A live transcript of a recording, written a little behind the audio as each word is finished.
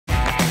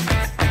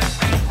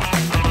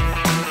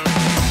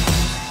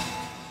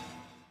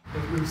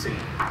Oopsie.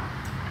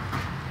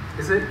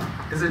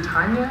 Is it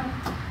time yet?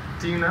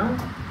 Do you know?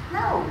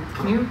 No.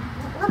 Can you?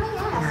 Let me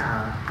ask.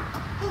 Yeah.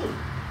 Hey,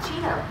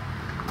 Cheeto.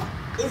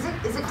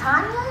 Is it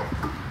time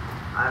yet?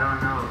 I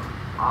don't know.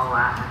 I'll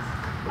ask.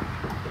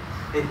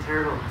 Hey,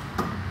 Turtle.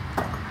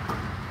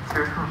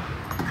 Turtle.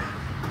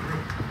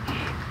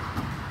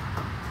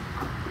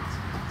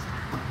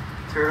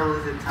 Turtle,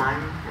 is it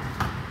time?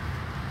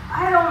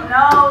 I don't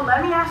know.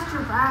 Let me ask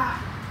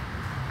Giraffe.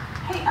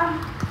 Hey,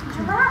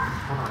 Giraffe?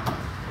 Hold on.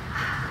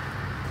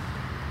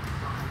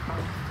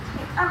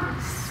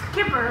 Hey,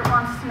 Skipper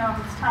wants to know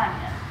if it's time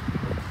yet.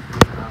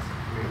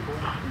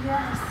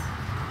 Yes.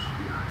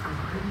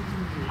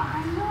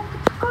 I know,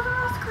 but go to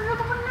ask her. You're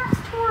the one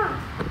next to her.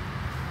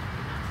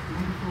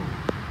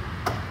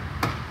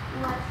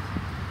 What?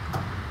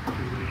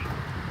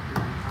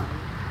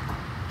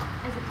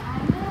 Is it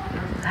time yet?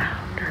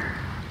 Louder.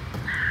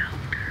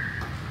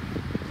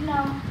 No,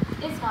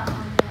 it's not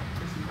time yet.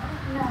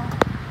 No.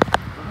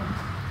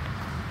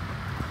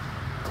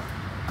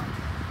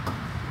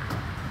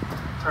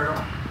 Turtle.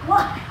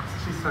 What?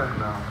 She said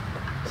no.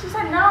 She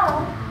said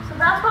no. So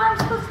that's what I'm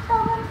supposed to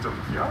tell them?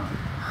 Yeah.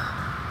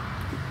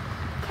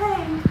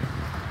 Okay.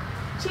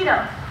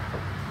 Cheeto.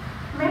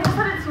 Maple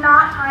said it's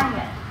not time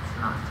yet. It's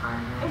not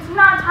time yet. It's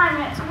not time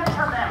yet, so you gotta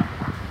tell them.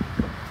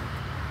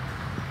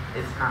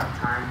 It's not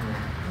time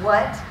yet.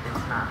 What?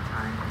 It's not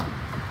time yet.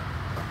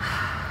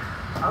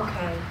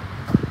 Okay.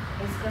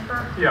 Hey,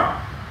 Skipper.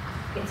 Yeah.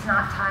 It's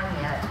not time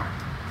yet.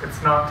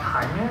 It's not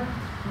time yet?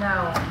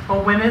 No.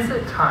 Well, when is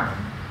it time?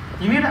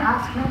 You need to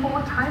ask Maple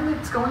what time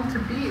it's going to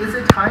be. Is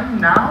it time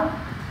now?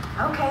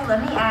 Okay, let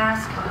me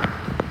ask.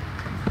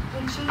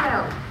 Hey,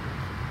 Cheeto.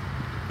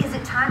 Is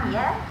it time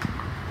yet?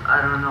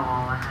 I don't know.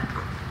 I'll ask.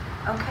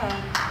 Okay.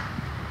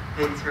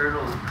 Hey,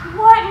 Turtle.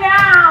 What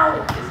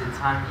now? Is it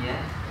time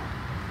yet?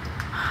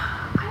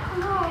 I don't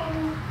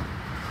know.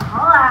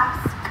 I'll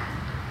ask.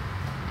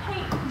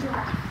 Hey,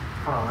 Giraffe.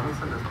 Hold on, let me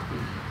send this.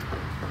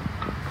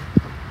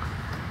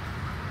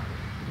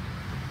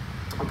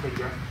 Okay,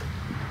 yeah.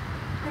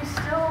 They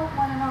still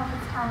want to know if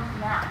it's time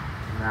now.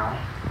 Now?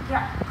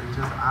 Yeah, They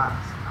just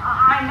asked.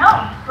 I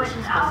know, but What's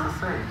she now supposed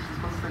to say? She's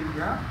supposed to say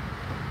yeah?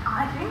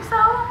 I think so.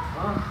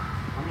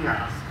 Let me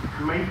ask.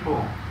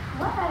 Maple.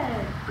 What?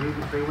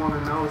 They want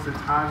to know, is it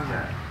time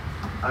yet?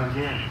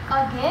 Again.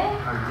 Again?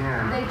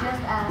 Again. They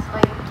just asked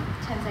like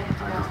 10 seconds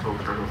ago. I just told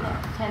Turtle that.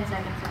 10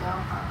 seconds ago.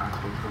 I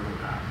told Turtle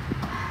that.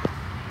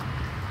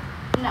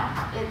 No,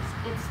 it's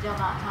still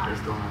not time.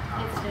 It's still not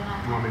time. It's still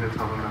not You want me time. to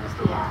tell them that it's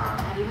still not Yeah,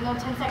 time? and even though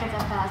 10 seconds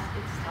have passed,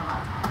 it's still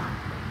not time.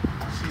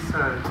 She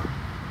said,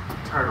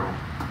 Turtle,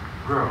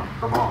 girl,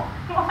 the ball.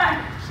 What?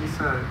 She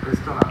said, it's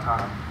still not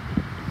time.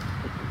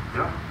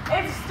 Yep.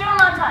 It's still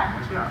not time.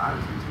 Yeah, I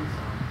do too,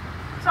 so.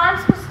 So I'm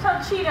supposed to tell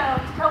Cheeto,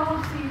 to tell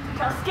Whoopsie, to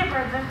tell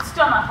Skipper that it's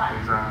still not time.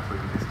 Exactly.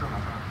 It's still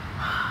not time.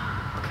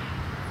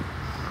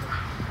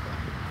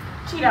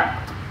 Cheeto,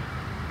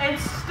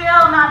 it's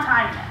still not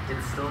time yet.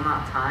 It's still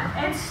not time?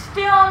 It's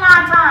still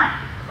not time.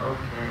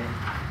 Okay.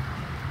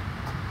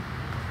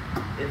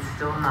 It's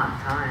still not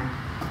time.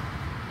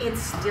 It's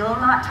still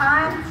not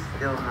time? It's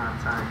still not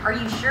time. Are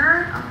you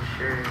sure? I'm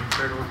sure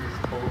Turtle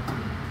just told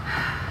me.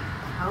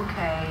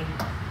 Okay.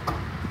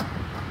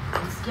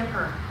 Hey,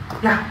 Skipper.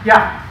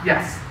 Yeah,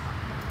 yes.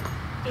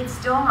 It's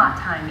still not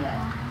time yet.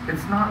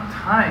 It's not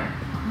time.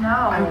 No.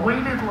 I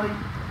waited like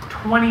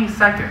 20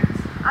 seconds.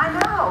 I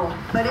know,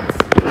 but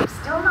it's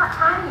still not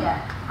time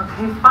yet.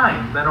 Okay,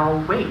 fine, then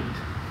I'll wait.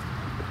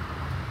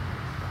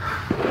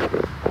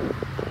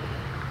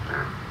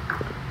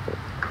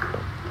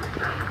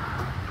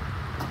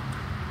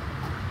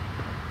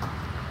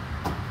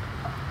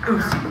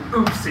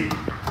 Oopsie.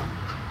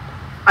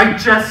 I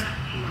just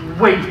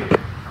waited.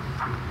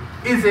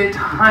 Is it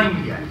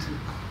time yet?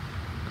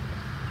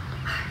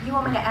 You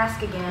want me to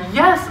ask again?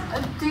 Yes,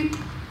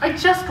 I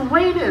just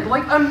waited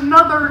like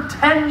another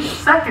 10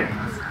 seconds.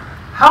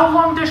 How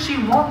long does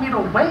she want me to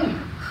wait?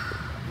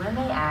 Let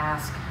me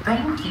ask.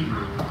 Thank you.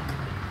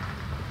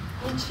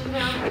 Hey,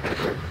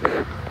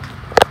 Cheeto.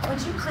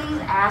 Would you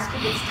please ask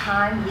if it's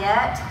time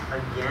yet?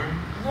 Again?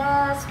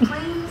 Yes,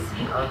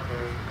 please.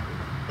 Okay.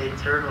 Hey,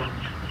 Turtle.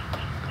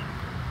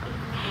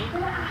 I'm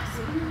gonna ask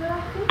you, but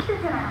I think you're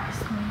gonna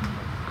ask me.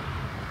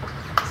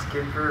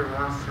 Skipper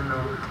wants to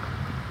know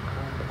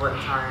what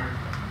time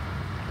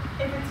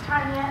If it's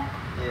time yet,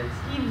 is.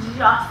 you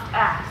just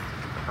asked.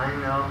 I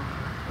know.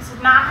 This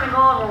is not gonna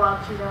go over well,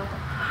 Cheeto.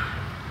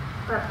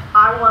 But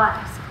I will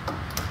ask.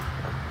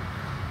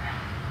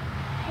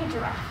 Hey,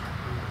 Giraffe.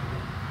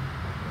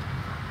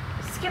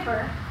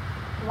 Skipper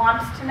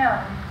wants to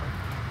know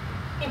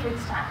if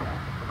it's time yet.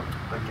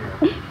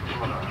 Again.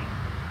 Hold on.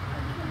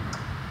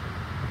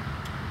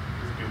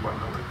 Just do one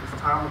more. This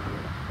time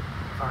again.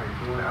 Alright,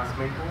 you want to ask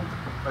Maple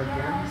again?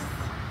 Yes.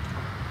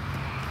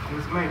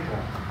 Miss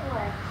Maple,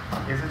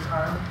 What? is it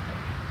time?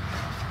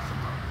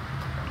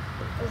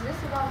 Is this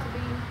about to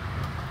be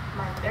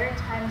my third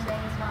time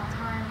saying it's not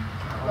time?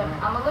 Look,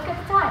 I'm gonna look at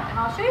the time and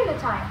I'll show you the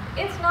time.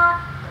 It's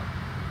not.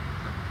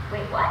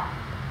 Wait, what?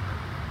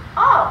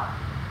 Oh,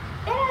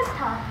 it is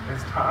time.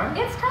 It's time?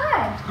 It's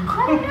time.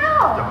 Let him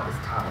know. No, it's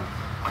time.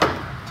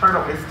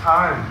 Turtle, it's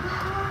time.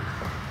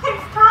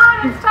 It's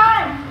time. It's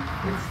time.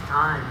 It's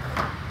time.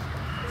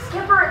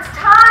 Skipper, it's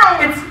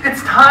time. It's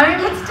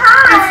time? It's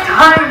time. It's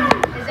time.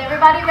 Is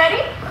everybody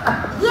ready?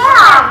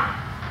 Yeah.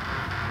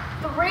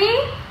 3,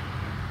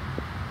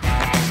 2,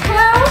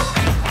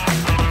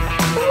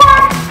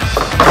 1.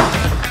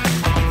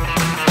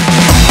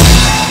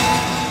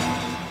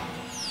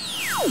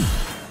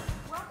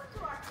 Welcome to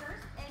our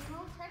first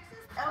annual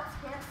Texas Elks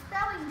Camp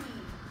Spelling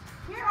Bee.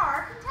 Here are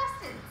our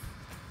contestants: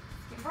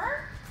 Skipper,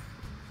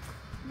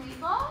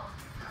 Mabel,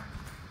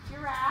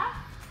 Giraffe,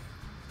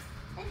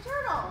 and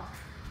Turtle.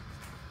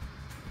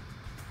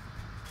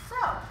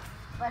 So,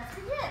 let's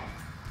begin.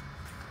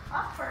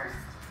 Up first,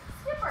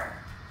 Skipper.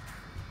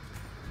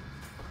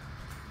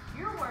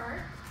 Your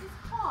word is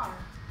car.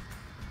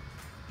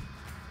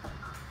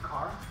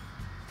 Car?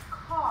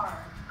 Car.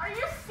 Are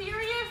you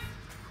serious?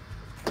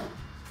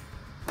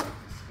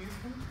 Excuse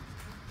me?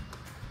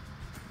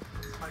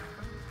 It's my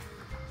turn.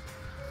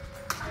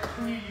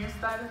 Can you use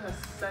that in a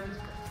sentence?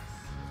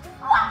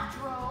 I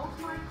drove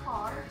my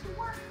car to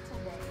work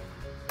today.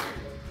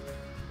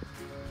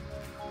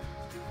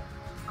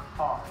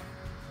 Car.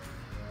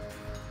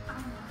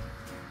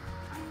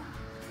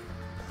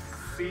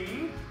 C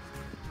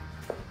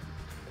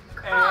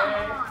A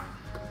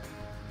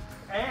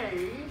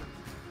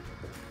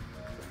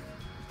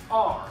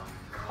R.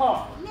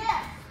 Car.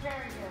 Yes,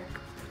 very good.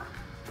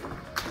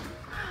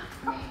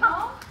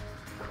 Mabel,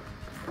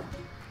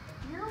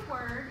 your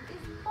word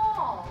is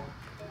ball.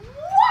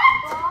 What?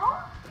 Ball?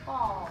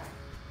 Ball.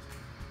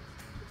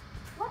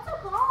 What's a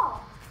ball?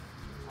 Oh,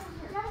 Do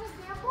here. you have an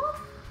example?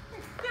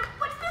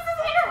 What? This is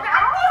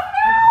interactive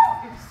now?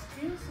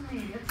 Excuse me,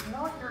 it's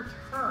not your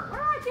turn. What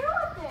do I do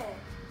with it?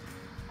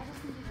 I just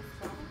need you to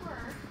spell the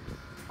word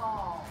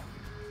ball.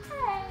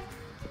 Hey.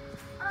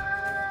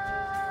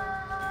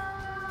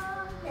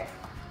 Here.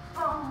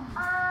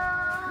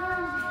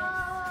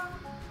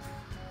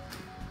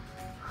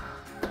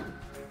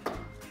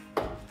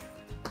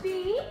 B.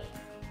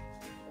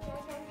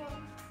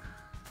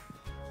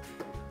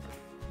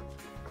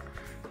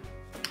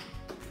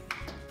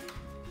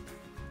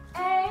 A.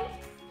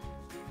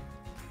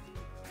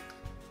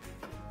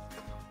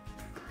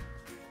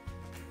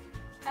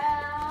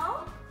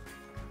 L.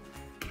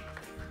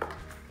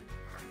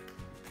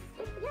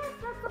 Yes,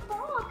 that's a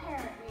ball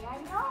apparently. I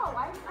know. I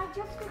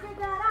just figured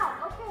that out.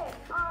 Okay.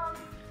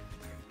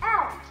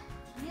 L.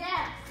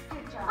 Yes.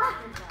 Good job.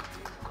 Good job.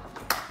 Good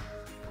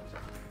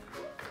job.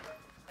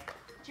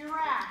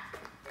 Giraffe.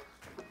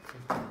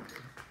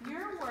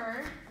 Your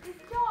word is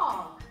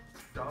dog.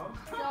 Dog?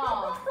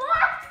 Dog.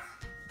 What?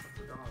 What's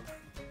a dog?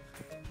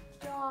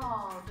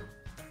 Dog.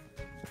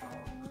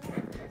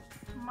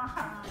 My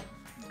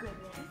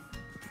goodness.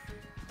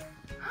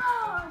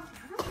 Oh,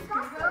 this is Go.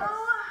 gonna go.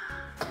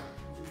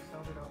 You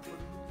sound it out for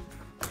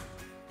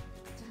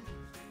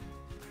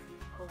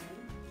me.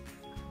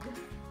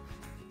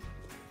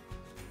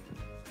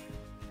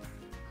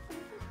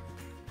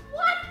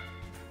 What?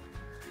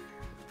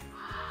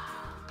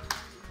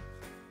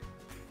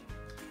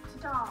 It's a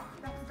dog.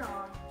 That's a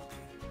dog.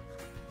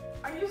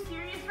 Are you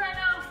serious right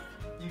now?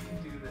 You can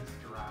do this,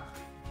 Giraffe.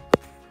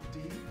 D.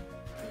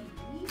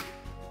 D.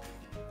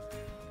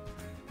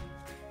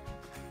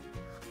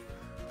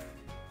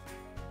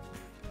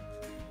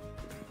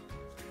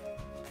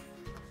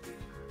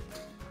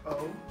 O.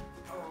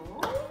 O.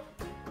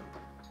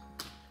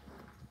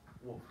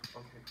 Wolf.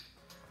 Okay.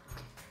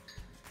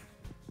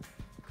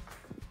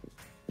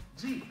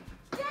 G. Yay!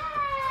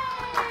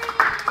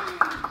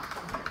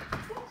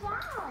 Good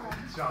job.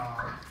 Good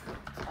job.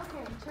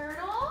 Okay,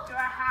 turtle. Do I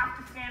have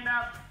to stand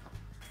up?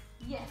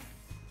 Yes.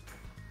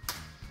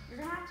 You're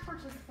gonna have to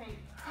participate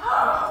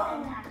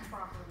and act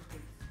properly,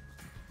 please.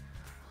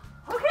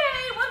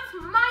 Okay, what's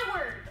my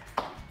word?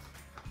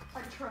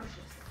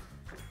 Atrocious.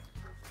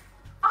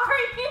 Are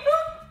you kidding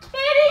me?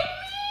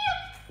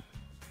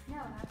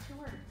 No, that's your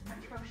word.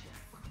 Atrocious.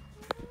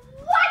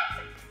 What?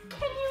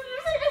 Can you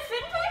use it in a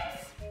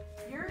sentence?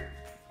 You're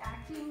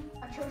acting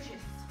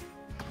atrocious.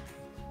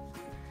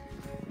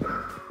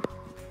 Atrocious.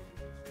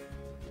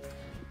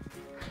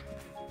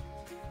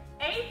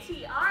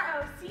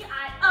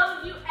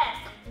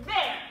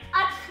 There.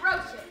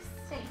 Atrocious.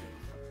 Thank you.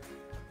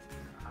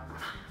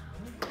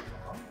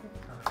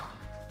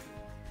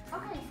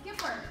 Okay,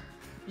 Skipper.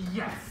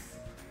 Yes.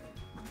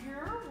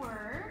 Your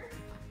word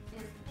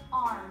is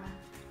arm.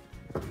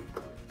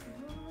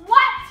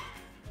 What?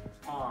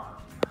 Arm.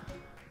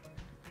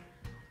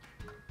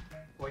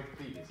 Like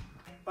these.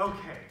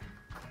 Okay.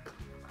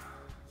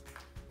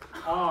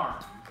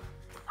 Arm.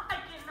 I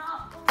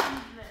cannot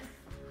believe this.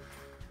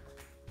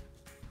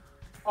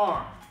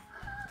 Arm.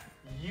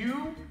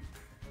 U-R-M.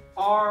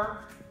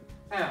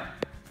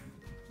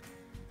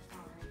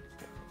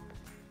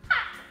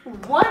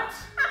 What?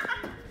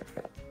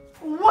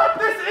 What?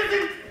 This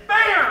isn't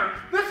fair!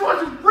 This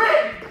was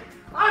rigged!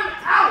 I'm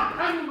out!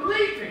 I'm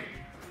leaving!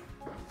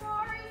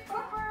 Sorry,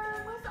 Skipper.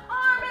 It was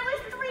arm. It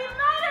was 3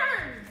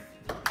 letters.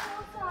 So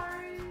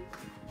sorry.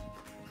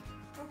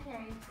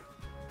 Okay,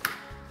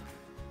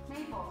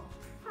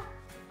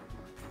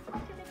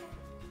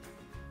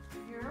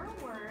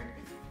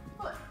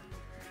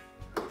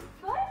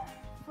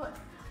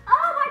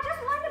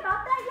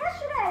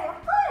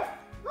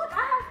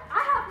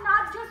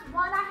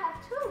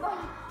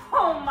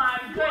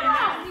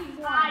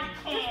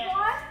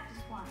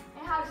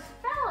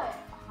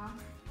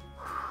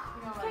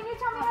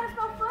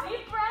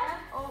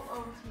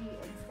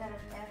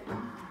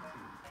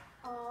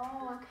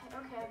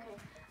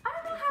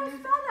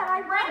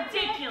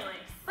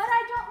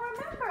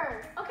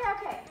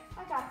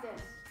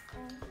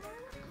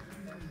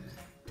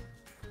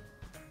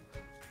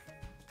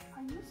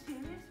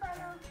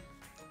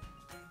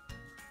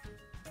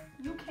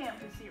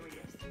 be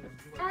serious.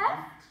 F.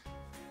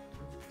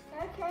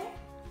 Okay.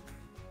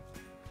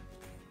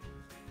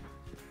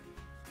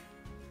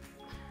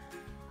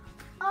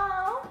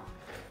 O.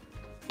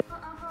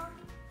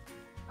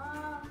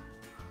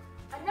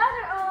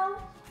 Another O.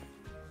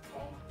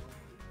 Okay.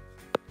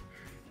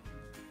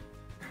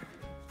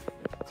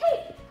 T.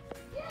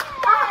 Yay!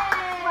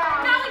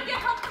 Wow. Now we get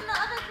help from the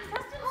other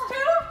contestants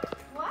too?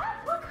 What?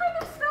 What kind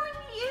of spelling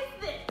bee is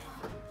this?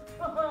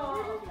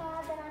 You're just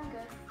mad that I'm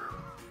good.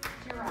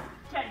 Giraffe.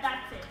 Okay,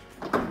 that's it.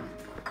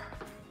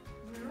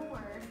 Your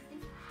word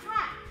is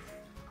hat.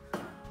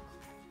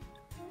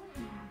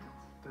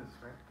 This,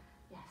 right?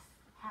 Yes,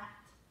 hat.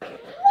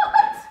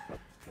 What?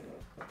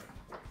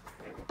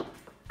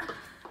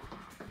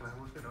 Can I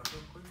look it up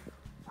real quick?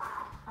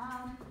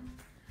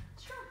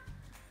 Sure.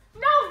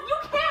 No, you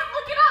can't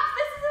look it up.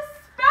 This is a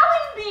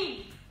spelling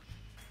bee.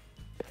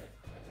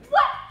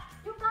 What?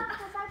 You got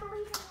this. I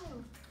believe in you.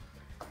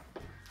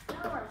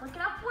 Now we're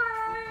looking up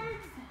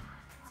words.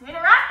 It's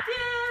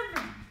interactive.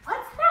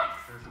 What's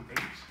next? There's an H.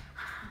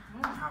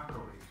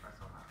 Capital H, I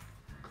saw that.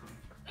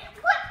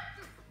 What?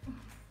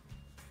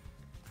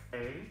 A.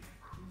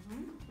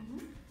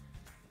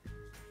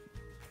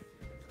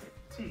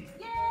 T.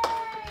 Yay!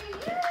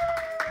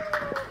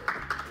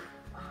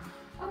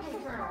 Okay,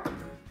 Turtle.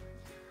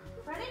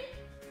 Ready?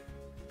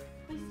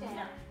 Please stand.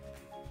 No.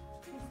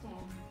 Please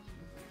stand.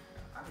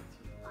 I did T.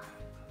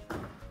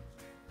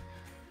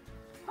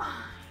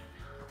 Fine.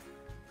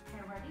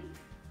 Okay, ready?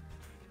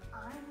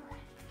 I'm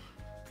ready.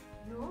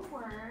 Your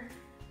word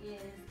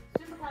is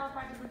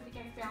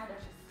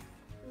supercalifragilisticexpialidocious.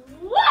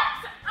 What?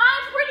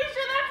 I'm pretty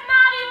sure that's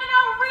not even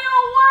a real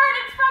word.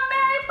 It's from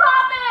Mary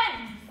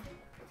Poppins.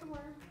 It's a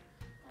word.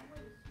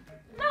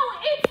 No,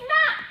 it's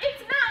not.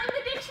 It's not in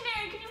the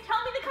dictionary. Can you tell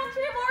me the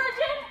country of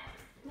origin?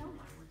 No.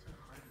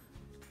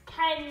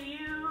 Can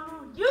you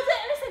use it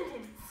in a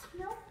sentence?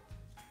 No.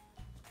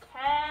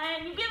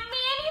 Can you give me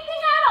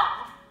anything at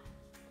all?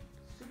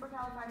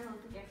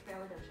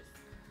 Supercalifragilisticexpialidocious.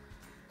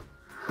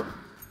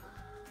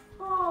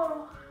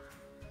 Oh.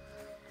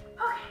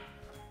 Okay.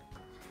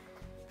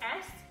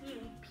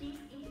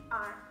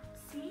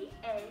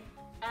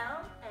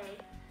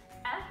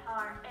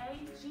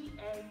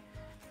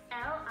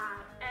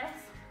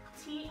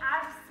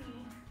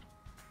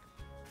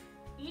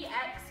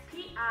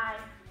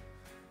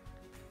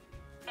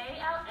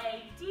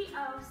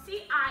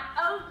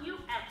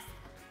 Supercalifragilisticexpialidocious.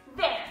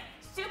 There.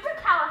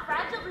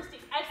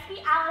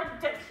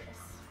 Supercalifragilisticexpialidocious.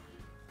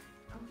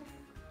 Okay.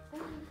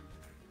 Thank you.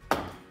 You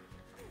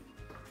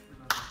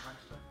know the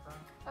next step, then?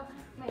 Okay,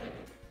 maybe.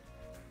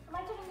 Am I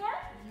doing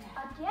again?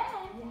 Yeah.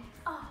 Again?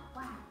 Yeah. Oh,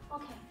 wow.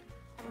 Okay,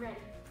 I'm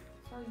ready.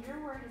 So your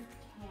word is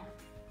camp.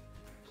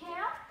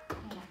 Camp?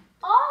 Camp.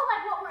 Oh,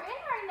 like what we're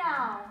in right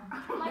now.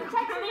 Like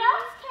Texas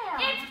Elks Camp.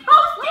 It's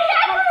posted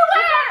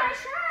everywhere! My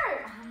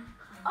shirt.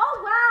 Oh,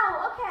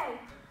 wow. Okay.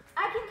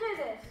 I can do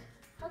this.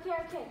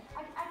 Okay. I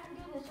can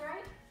do this,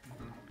 right? I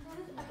can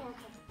do this? Okay.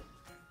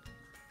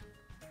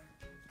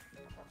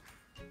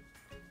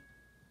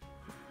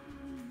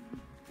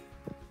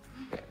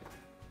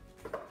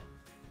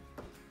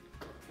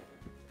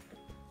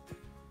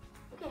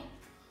 Okay.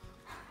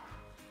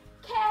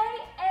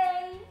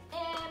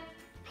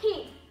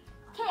 K-A-M-P.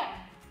 Camp.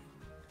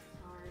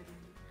 Sorry.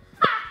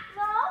 Ha!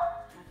 No?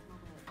 That's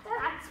not it.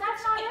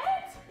 That's not it?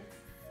 It's C.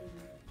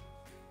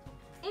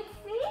 It's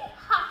C?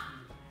 Ha!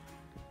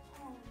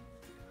 Oh.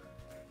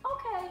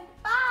 Okay.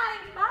 Bye.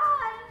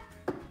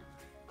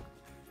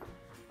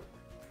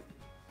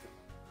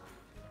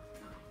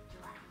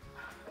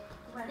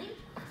 Ready?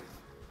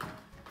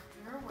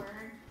 Your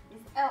word is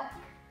elk.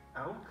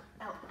 Elk?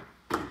 Elk.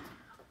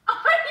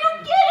 Are you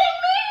kidding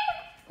me?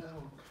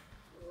 Elk.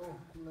 Oh,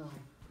 no.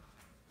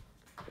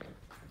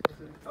 Is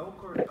it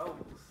elk or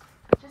elks?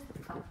 Just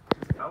elk.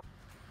 It's elk.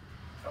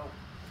 Elk.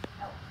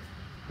 Elk.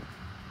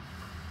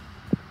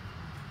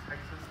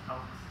 Texas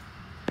elks.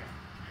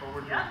 But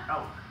we're doing Yep.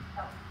 elk.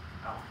 Elk.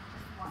 Elk.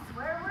 That's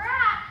where we're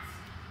at.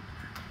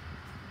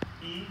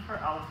 E for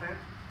elephant.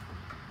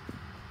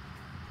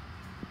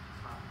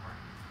 It's not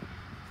right.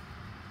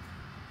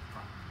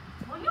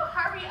 Will you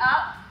hurry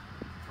up?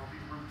 Don't be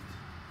rude.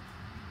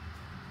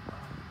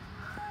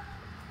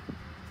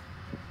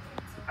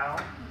 L.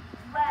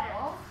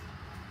 Letters.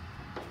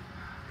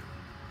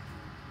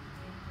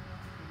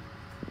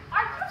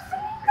 Are you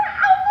singing the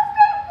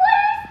alphabet? What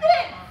is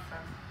this?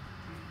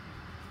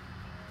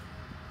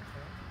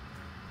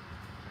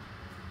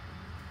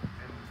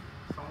 And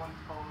someone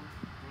told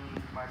me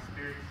my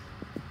spirit's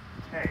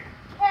K.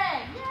 K.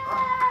 Yay!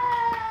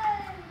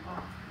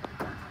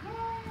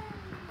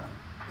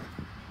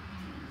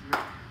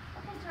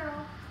 Okay,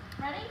 Turtle.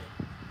 Ready?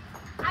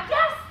 I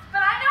guess,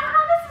 but I know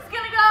how this is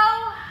gonna go.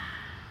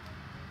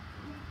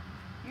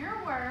 Your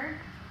word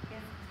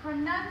is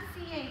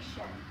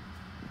pronunciation.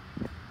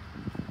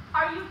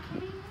 Are you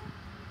kidding me?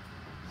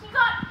 He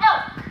got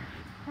elk.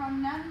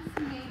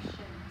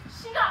 Pronunciation.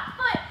 She got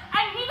foot,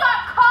 and he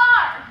got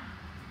car.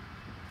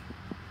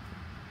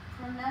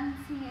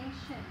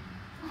 Pronunciation.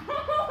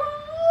 What?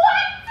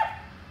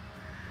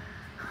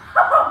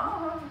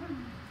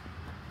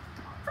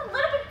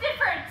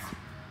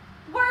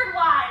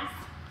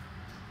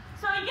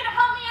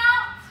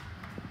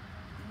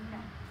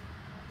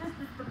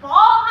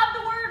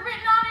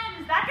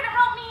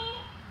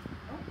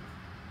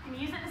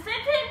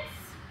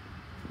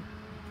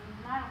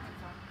 I don't think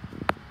so.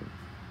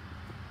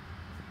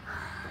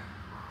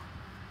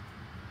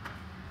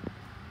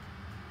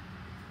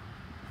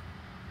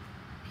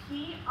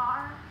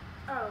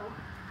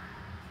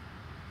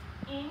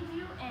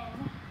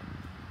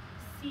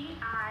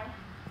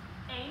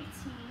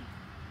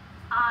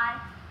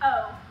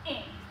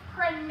 Pronunciation.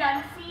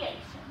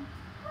 Pronunciation.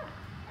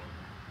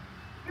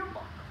 You're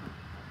welcome.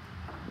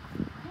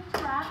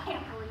 I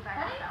can't believe I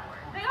got that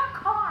word. They are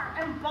car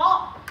and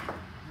ball.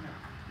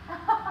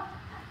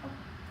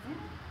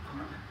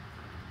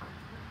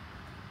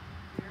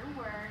 Your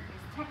word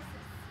is Texas.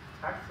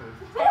 Texas.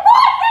 What?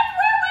 That's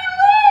where we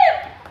live!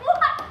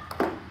 What?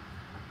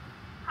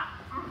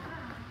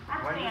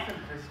 I Why can't. is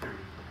it history?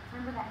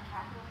 Remember that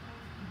capital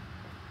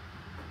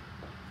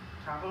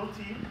Capital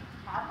T. T?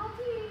 Capital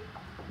T.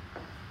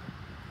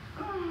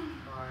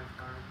 Right.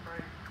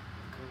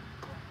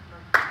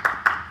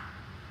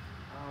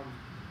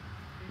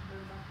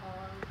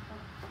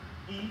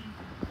 E. E.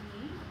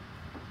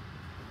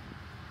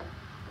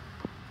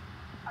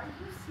 Are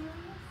you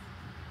serious?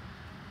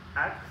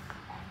 X.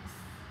 X.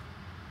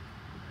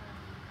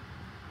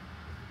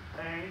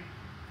 A.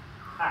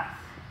 S.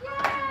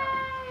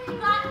 Yay! You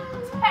got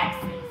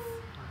Texas.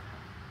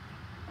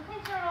 Okay,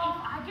 If Turtle.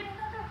 I get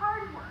another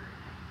hard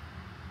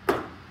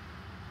word.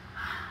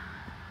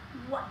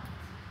 What?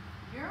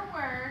 Your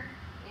word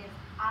is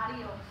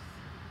adios.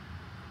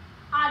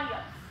 Adios.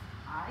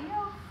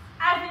 Adios.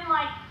 As in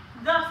like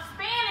the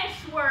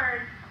Spanish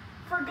word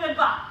for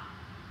goodbye.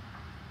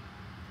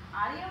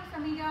 Adios,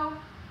 amigo.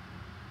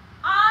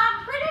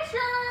 I'm pretty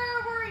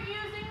sure we're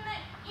using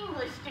the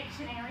English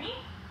dictionary.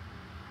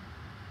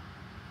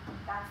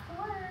 That's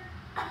the word.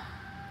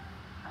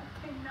 I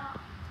cannot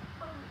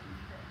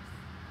believe this.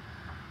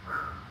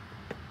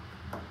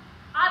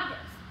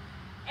 Adios.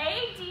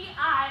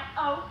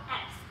 A-D-I-O-S.